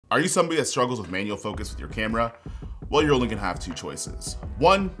Are you somebody that struggles with manual focus with your camera? Well, you're only gonna have two choices.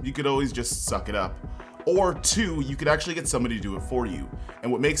 One, you could always just suck it up. Or two, you could actually get somebody to do it for you.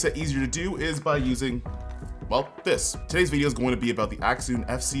 And what makes it easier to do is by using, well, this. Today's video is going to be about the Axoon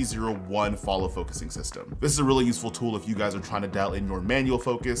FC01 follow focusing system. This is a really useful tool if you guys are trying to dial in your manual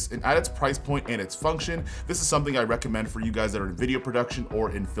focus, and at its price point and its function, this is something I recommend for you guys that are in video production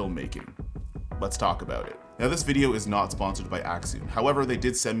or in filmmaking. Let's talk about it. Now, this video is not sponsored by Axoon. However, they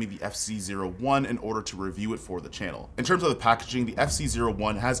did send me the FC01 in order to review it for the channel. In terms of the packaging, the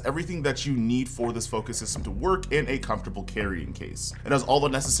FC01 has everything that you need for this focus system to work in a comfortable carrying case. It has all the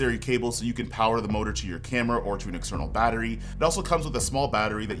necessary cables so you can power the motor to your camera or to an external battery. It also comes with a small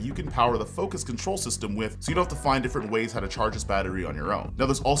battery that you can power the focus control system with, so you don't have to find different ways how to charge this battery on your own. Now,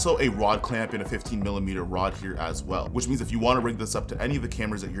 there's also a rod clamp and a 15mm rod here as well, which means if you want to rig this up to any of the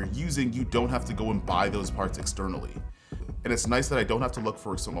cameras that you're using, you don't have to go and buy those parts externally. And it's nice that I don't have to look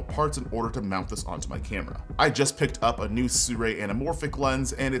for external parts in order to mount this onto my camera. I just picked up a new Sirui anamorphic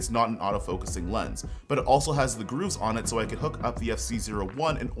lens, and it's not an autofocusing lens, but it also has the grooves on it so I can hook up the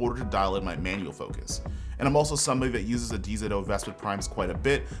FC01 in order to dial in my manual focus. And I'm also somebody that uses a DZO Vespid primes quite a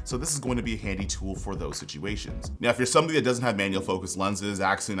bit, so this is going to be a handy tool for those situations. Now, if you're somebody that doesn't have manual focus lenses,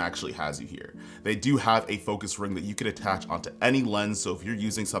 Axoon actually has you here. They do have a focus ring that you can attach onto any lens, so if you're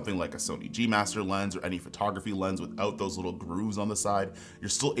using something like a Sony G Master lens or any photography lens without those little grooves on the side, you're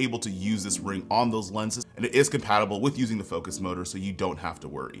still able to use this ring on those lenses, and it is compatible with using the focus motor, so you don't have to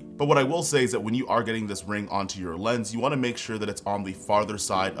worry. But what I will say is that when you are getting this ring onto your lens, you want to make sure that it's on the farther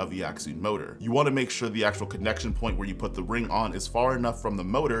side of the Axoon motor. You want to make sure the actual connection point where you put the ring on is far enough from the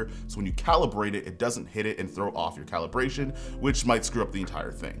motor, so when you calibrate it, it doesn't hit it and throw off your calibration, which might screw up the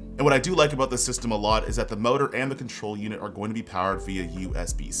entire thing. And what I do like about this system a lot is that the motor and the control unit are going to be powered via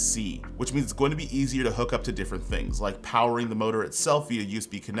USB-C, which means it's going to be easier to hook up to different things, like powering the motor itself via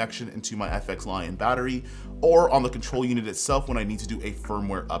USB connection into my FX Lion battery, or on the control unit itself when I need to do a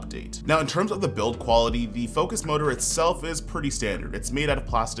firmware update. Now, in terms of the build quality, the focus motor itself is pretty standard. It's made out of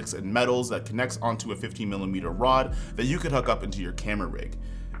plastics and metals that connects onto a 15mm rod that you could hook up into your camera rig.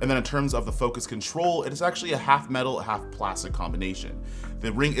 And then in terms of the focus control, it is actually a half metal, half plastic combination.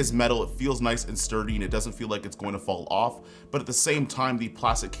 The ring is metal, it feels nice and sturdy, and it doesn't feel like it's going to fall off, but at the same time, the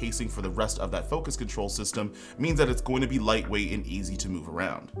plastic casing for the rest of that focus control system means that it's going to be lightweight and easy to move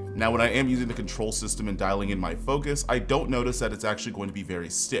around. Now, when I am using the control system and dialing in my focus, I don't notice that it's actually going to be very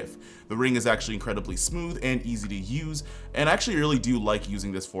stiff. The ring is actually incredibly smooth and easy to use, and I actually really do like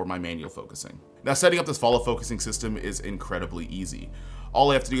using this for my manual focusing. Now, setting up this follow focusing system is incredibly easy. All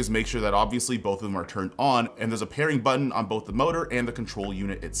I have to do is make sure that obviously both of them are turned on, and there's a pairing button on both the motor and the control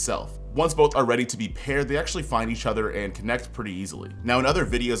unit itself. Once both are ready to be paired, they actually find each other and connect pretty easily. Now, in other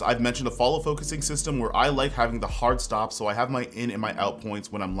videos, I've mentioned a follow focusing system where I like having the hard stop, so I have my in and my out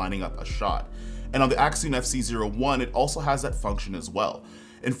points when I'm lining up a shot. And on the Axoon FC01, it also has that function as well.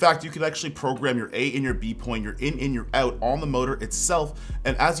 In fact, you can actually program your A and your B point, your in and your out on the motor itself,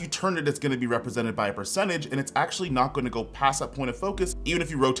 and as you turn it, it's going to be represented by a percentage, and it's actually not going to go past that point of focus, even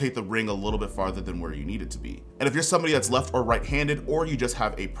if you rotate the ring a little bit farther than where you need it to be. And if you're somebody that's left or right-handed, or you just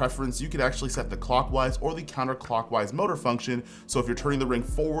have a preference, you can actually set the clockwise or the counterclockwise motor function, so if you're turning the ring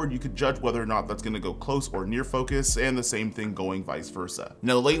forward, you could judge whether or not that's going to go close or near focus, and the same thing going vice versa.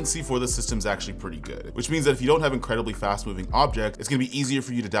 Now, the latency for this system is actually pretty good, which means that if you don't have incredibly fast-moving objects, it's going to be easier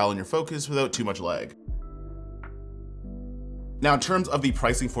for you to dial in your focus without too much lag. Now, in terms of the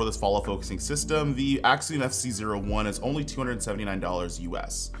pricing for this follow focusing system, the Axoon FC01 is only $279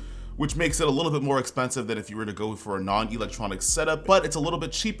 US, which makes it a little bit more expensive than if you were to go for a non-electronic setup, but it's a little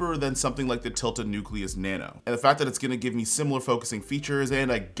bit cheaper than something like the Tilted Nucleus Nano. And the fact that it's going to give me similar focusing features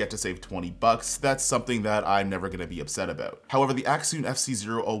and I get to save 20 bucks, that's something that I'm never going to be upset about. However, the Axoon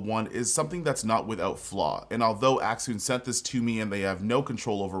FC01 is something that's not without flaw, and although Axoon sent this to me and they have no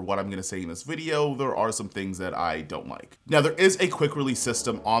control over what I'm going to say in this video, there are some things that I don't like. Now, there is a quick release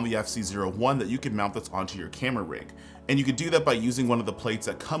system on the FC01 that you can mount this onto your camera rig, and you can do that by using one of the plates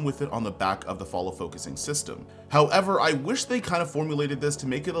that come with it on the back of the follow focusing system. However, I wish they kind of formulated this to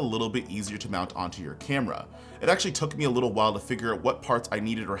make it a little bit easier to mount onto your camera. It actually took me a little while to figure out what parts I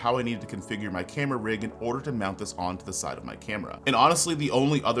needed or how I needed to configure my camera rig in order to mount this onto the side of my camera. And honestly, the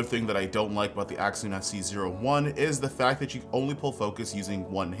only other thing that I don't like about the Axoon FC01 is the fact that you only pull focus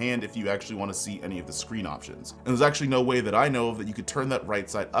using one hand if you actually want to see any of the screen options. And there's actually no way that I know of that you could turn that right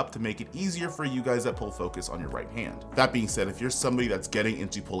side up to make it easier for you guys that pull focus on your right hand. That being said, if you're somebody that's getting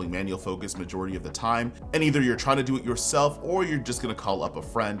into pulling manual focus majority of the time, and either you're trying to do it yourself or you're just gonna call up a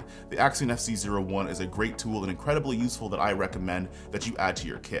friend, the Axion FC01 is a great tool and incredibly useful that I recommend that you add to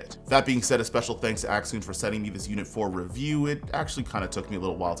your kit. That being said, a special thanks to Axion for sending me this unit for review. It actually kind of took me a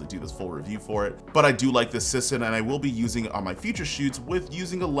little while to do this full review for it, but I do like this system and I will be using it on my future shoots with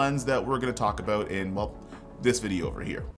using a lens that we're gonna talk about in, well, this video over here.